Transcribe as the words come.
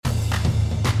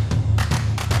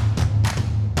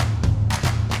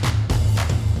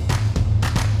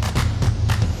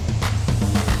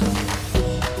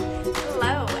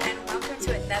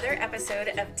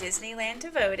of Disneyland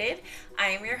Devoted. I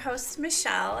am your host,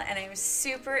 Michelle, and I'm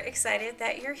super excited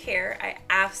that you're here. I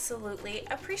absolutely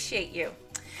appreciate you.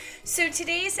 So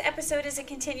today's episode is a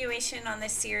continuation on the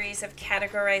series of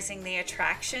categorizing the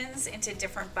attractions into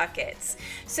different buckets.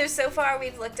 So far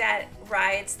we've looked at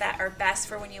rides that are best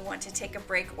for when you want to take a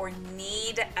break or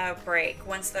need a break.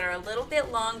 Ones that are a little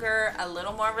bit longer, a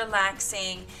little more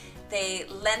relaxing. They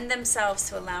lend themselves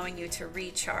to allowing you to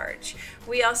recharge.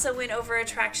 We also went over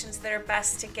attractions that are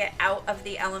best to get out of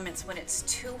the elements when it's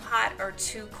too hot or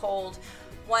too cold.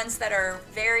 Ones that are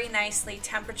very nicely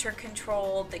temperature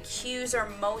controlled. The queues are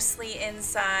mostly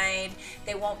inside.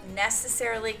 They won't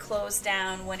necessarily close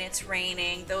down when it's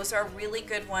raining. Those are really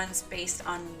good ones based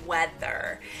on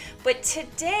weather. But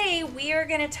today we are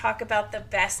going to talk about the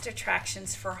best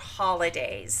attractions for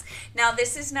holidays. Now,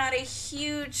 this is not a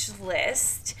huge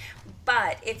list,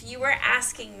 but if you were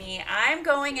asking me, I'm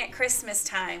going at Christmas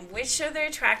time, which are the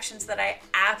attractions that I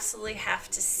absolutely have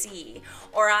to see?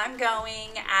 Or I'm going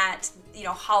at,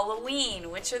 Halloween,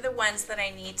 which are the ones that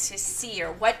I need to see?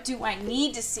 Or what do I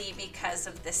need to see because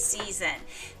of the season?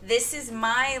 This is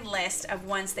my list of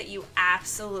ones that you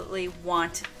absolutely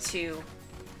want to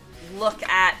look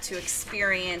at, to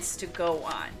experience, to go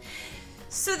on.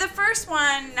 So the first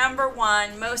one, number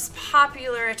one, most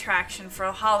popular attraction for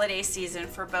a holiday season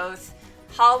for both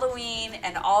Halloween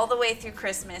and all the way through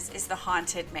Christmas is the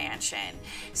Haunted Mansion.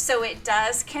 So it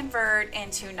does convert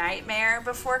into Nightmare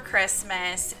Before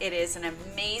Christmas. It is an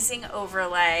amazing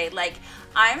overlay.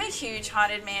 I'm a huge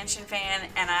Haunted Mansion fan,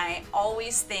 and I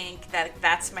always think that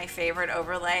that's my favorite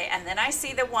overlay. And then I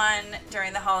see the one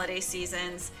during the holiday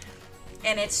seasons,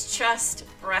 and it's just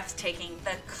breathtaking.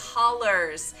 The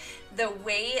colors, the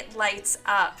way it lights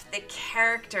up, the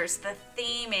characters, the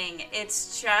theming,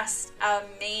 it's just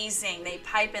amazing. They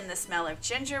pipe in the smell of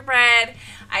gingerbread.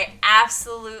 I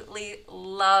absolutely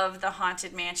love the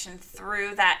Haunted Mansion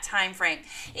through that time frame.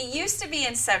 It used to be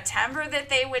in September that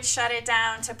they would shut it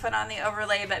down to put on the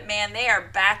overlay, but man, they are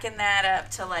backing that up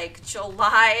to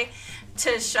July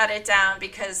to shut it down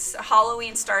because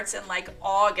Halloween starts in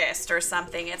August or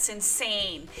something. It's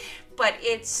insane. But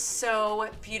it's so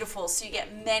beautiful. So you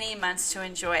get many months to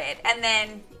enjoy it. And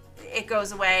then it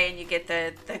goes away and you get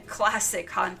the classic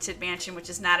Haunted Mansion, which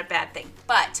is not a bad thing.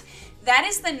 But that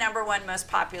is the number one most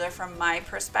popular from my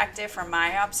perspective, from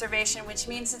my observation, which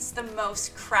means it's the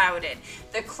most crowded.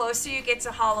 The closer you get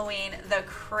to Halloween, the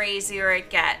crazier it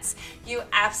gets. You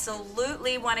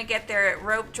absolutely want to get there at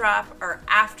rope drop or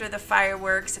after the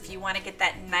fireworks. If you want to get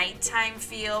that nighttime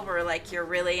feel where you're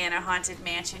really in a haunted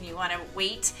mansion, you want to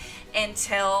wait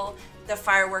until the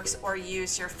fireworks or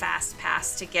use your fast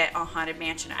pass to get a Haunted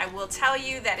Mansion. I will tell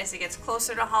you that as it gets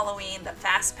closer to Halloween, the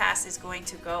fast pass is going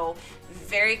to go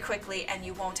very quickly and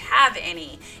you won't have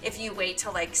any. If you wait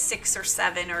till 6 or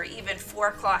 7 or even 4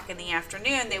 o'clock in the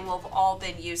afternoon, they will have all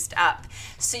been used up.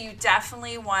 So you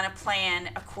definitely want to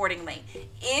plan accordingly.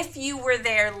 If you were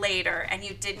there later and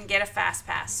you didn't get a fast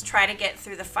pass, try to get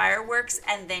through the fireworks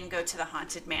and then go to the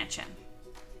Haunted Mansion.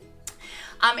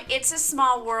 It's a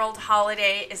Small World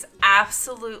holiday is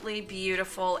absolutely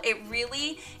beautiful. It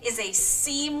really is a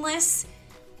seamless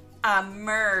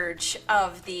merge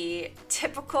of the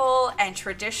typical and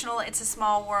traditional It's a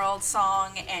Small World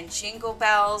song and Jingle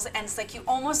Bells, and it's you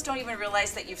almost don't even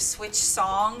realize that you've switched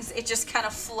songs. It just kind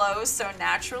of flows so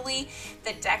naturally.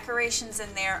 The decorations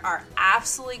in there are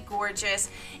absolutely gorgeous.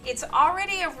 It's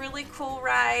already a really cool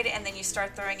ride, and then you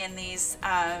start throwing in these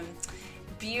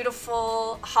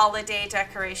beautiful holiday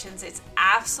decorations. It's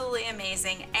absolutely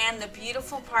amazing. And the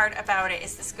beautiful part about it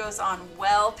is this goes on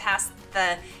well past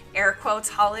the air quotes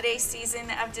holiday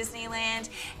season of Disneyland,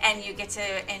 and you get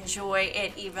to enjoy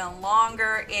it even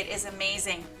longer. It is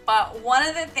amazing. But one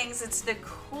of the things that's the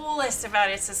coolest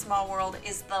about It's a Small World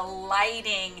is the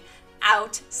lighting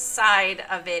outside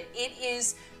of it. It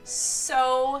is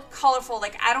so colorful.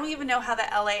 I don't even know how the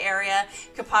LA area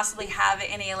could possibly have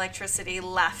any electricity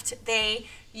left. They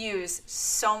use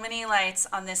so many lights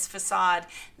on this facade.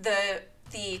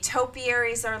 The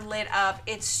topiaries are lit up.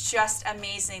 It's just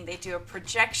amazing. They do a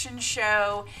projection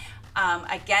show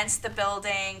against the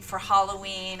building for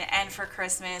Halloween and for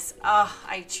Christmas. Oh,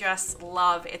 I just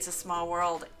love It's a Small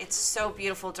World. It's so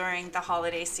beautiful during the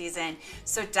holiday season,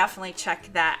 so definitely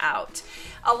check that out.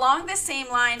 Along the same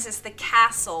lines as the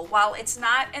castle, while it's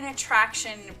not an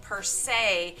attraction per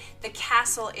se, the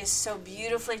castle is so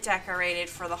beautifully decorated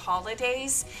for the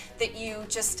holidays that you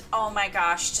just, oh my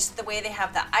gosh, just the way they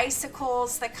have the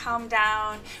icicles that come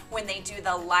down when they do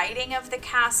the lighting of the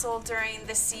castle during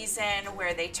the season,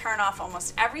 where they turn off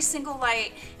almost every single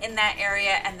light in that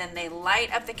area, and then they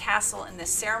light up the castle in this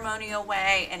ceremonial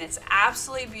way, and it's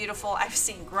absolutely beautiful. I've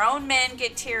seen grown men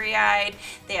get teary-eyed.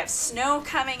 They have snow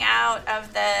coming out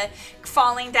of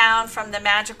falling down from the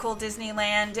magical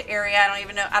Disneyland area.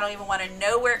 I don't even want to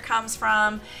know where it comes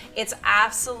from. It's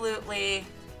absolutely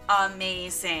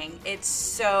amazing. It's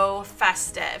so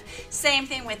festive. Same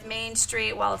thing with Main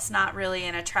Street. While it's not really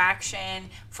an attraction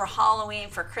for Halloween,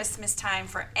 for Christmas time,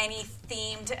 for any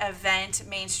themed event,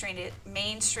 Main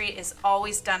Street is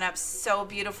always done up so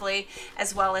beautifully,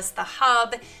 as well as the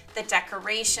hub. The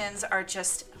decorations are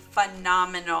just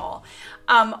phenomenal.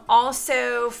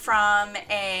 Also, from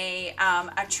a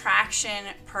attraction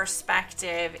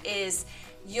perspective, is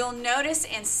you'll notice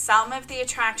in some of the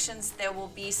attractions there will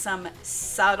be some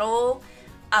subtle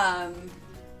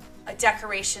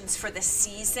decorations for the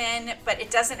season, but it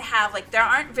doesn't have, like, there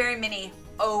aren't very many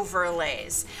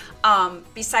overlays.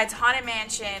 Besides Haunted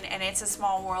Mansion and It's a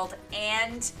Small World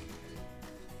and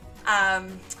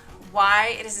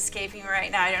why it is escaping me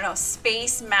right now, I don't know,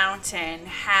 Space Mountain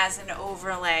has an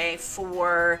overlay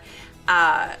for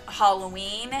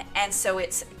Halloween, and so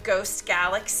it's Ghost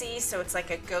Galaxy, so it's like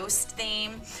a ghost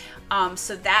theme.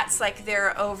 So that's like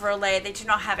their overlay. They do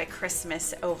not have a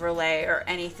Christmas overlay or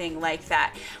anything like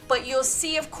that. But you'll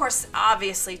see, of course,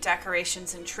 obviously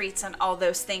decorations and treats and all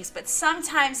those things, but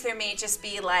sometimes there may just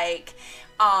be like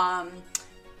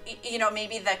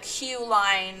maybe the queue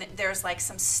line, there's like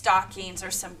some stockings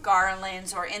or some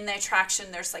garlands, or in the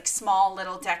attraction there's like small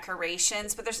little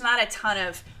decorations, but there's not a ton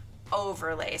of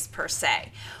overlays per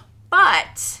se.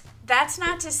 But that's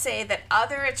not to say that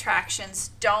other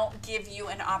attractions don't give you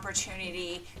an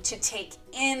opportunity to take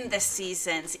in the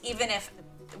seasons, even if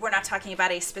we're not talking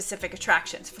about a specific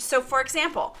attraction. So for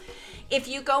example, if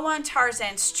you go on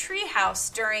Tarzan's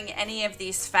Treehouse during any of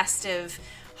these festive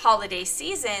holiday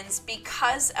seasons,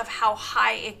 because of how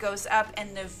high it goes up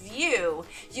and the view,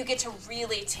 you get to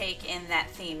really take in that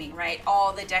theming, right?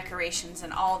 All the decorations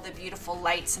and all the beautiful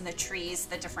lights and the trees,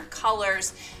 the different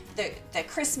colors, the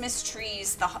Christmas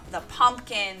trees, the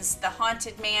pumpkins, the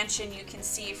Haunted Mansion you can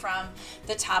see from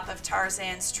the top of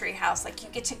Tarzan's Treehouse. Like, you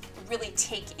get to really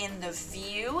take in the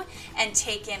view and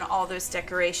take in all those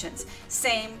decorations.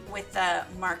 Same with the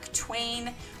Mark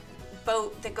Twain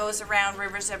boat that goes around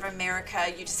Rivers of America.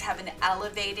 You just have an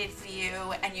elevated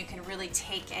view and you can really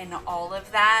take in all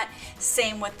of that.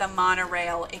 Same with the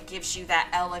monorail. It gives you that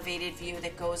elevated view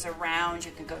that goes around. You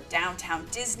can go downtown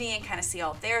Disney and kind of see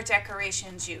all their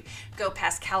decorations. You go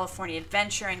past California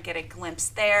Adventure and get a glimpse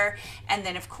there. And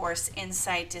then, of course,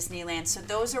 inside Disneyland. So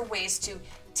those are ways to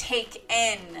take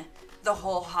in the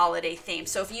whole holiday theme.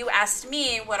 So if you asked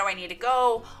me, what do I need to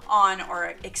go on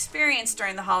or experience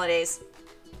during the holidays,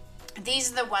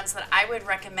 these are the ones that I would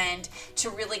recommend to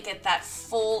really get that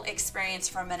full experience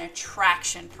from an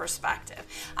attraction perspective.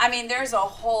 I mean, there's a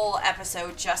whole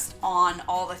episode just on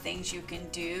all the things you can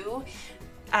do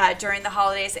during the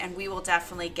holidays, and we will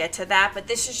definitely get to that. But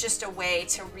this is just a way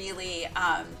to really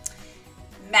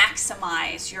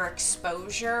maximize your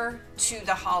exposure to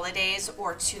the holidays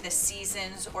or to the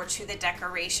seasons or to the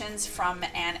decorations from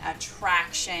an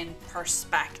attraction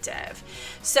perspective.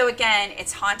 So again,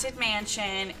 it's Haunted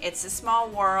Mansion, It's a Small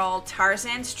World,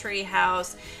 Tarzan's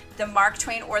Treehouse, the Mark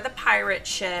Twain or the Pirate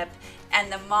Ship, and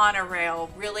the monorail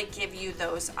really give you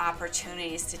those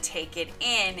opportunities to take it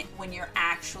in when you're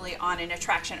actually on an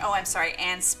attraction.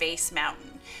 And Space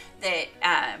Mountain,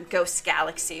 that Ghost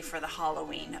Galaxy for the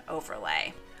Halloween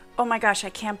overlay. Oh my gosh, I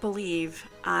can't believe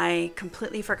I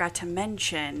completely forgot to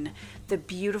mention the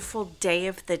beautiful Day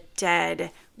of the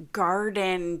Dead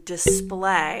garden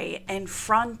display in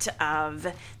front of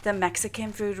the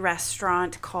Mexican food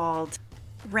restaurant called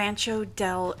Rancho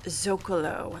del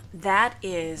Zocalo. That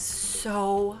is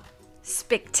so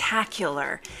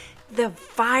spectacular. The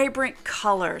vibrant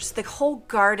colors, the whole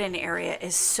garden area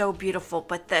is so beautiful,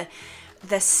 but the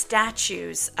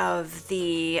statues of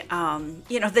the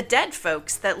dead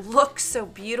folks that look so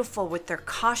beautiful with their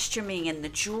costuming and the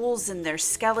jewels in their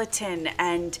skeleton,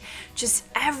 and just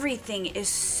everything is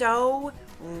so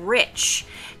rich.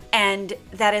 And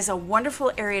that is a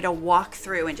wonderful area to walk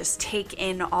through and just take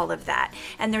in all of that.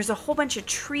 And there's a whole bunch of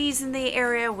trees in the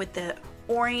area with the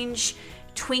orange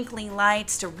twinkling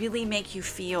lights to really make you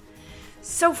feel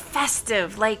so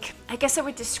festive. Like, I guess I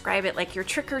would describe it like you're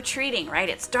trick-or-treating, right?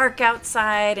 It's dark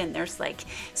outside and there's like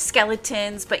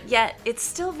skeletons, but yet it's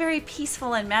still very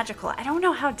peaceful and magical. I don't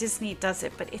know how Disney does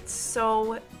it, but it's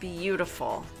so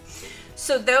beautiful.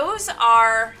 So those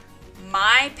are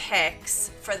my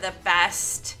picks for the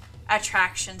best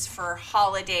attractions for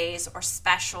holidays or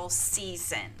special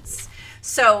seasons.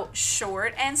 So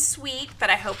short and sweet, but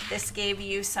I hope this gave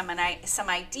you some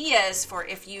ideas for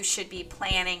if you should be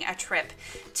planning a trip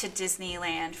to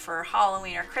Disneyland for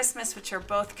Halloween or Christmas, which are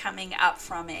both coming up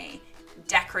from a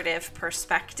decorative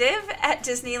perspective at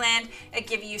Disneyland. It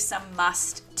give you some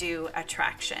must-do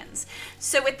attractions.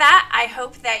 So with that, I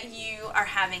hope that you are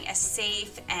having a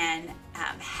safe and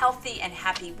healthy and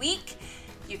happy week.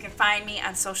 You can find me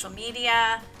on social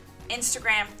media,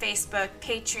 Instagram, Facebook,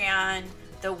 Patreon,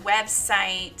 the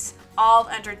website, all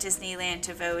under Disneyland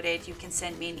Devoted. You can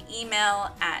send me an email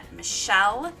at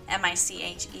Michelle,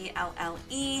 Michelle,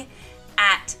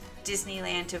 at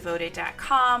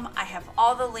DisneylandDevoted.com. I have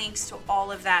all the links to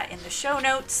all of that in the show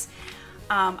notes.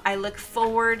 I look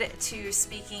forward to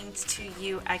speaking to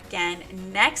you again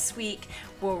next week,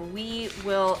 where we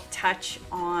will touch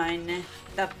on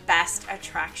the best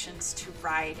attractions to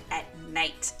ride at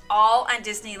night, all on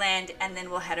Disneyland, and then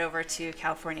we'll head over to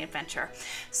California Adventure.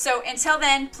 So until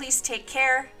then, please take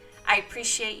care. I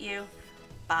appreciate you.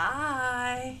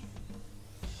 Bye.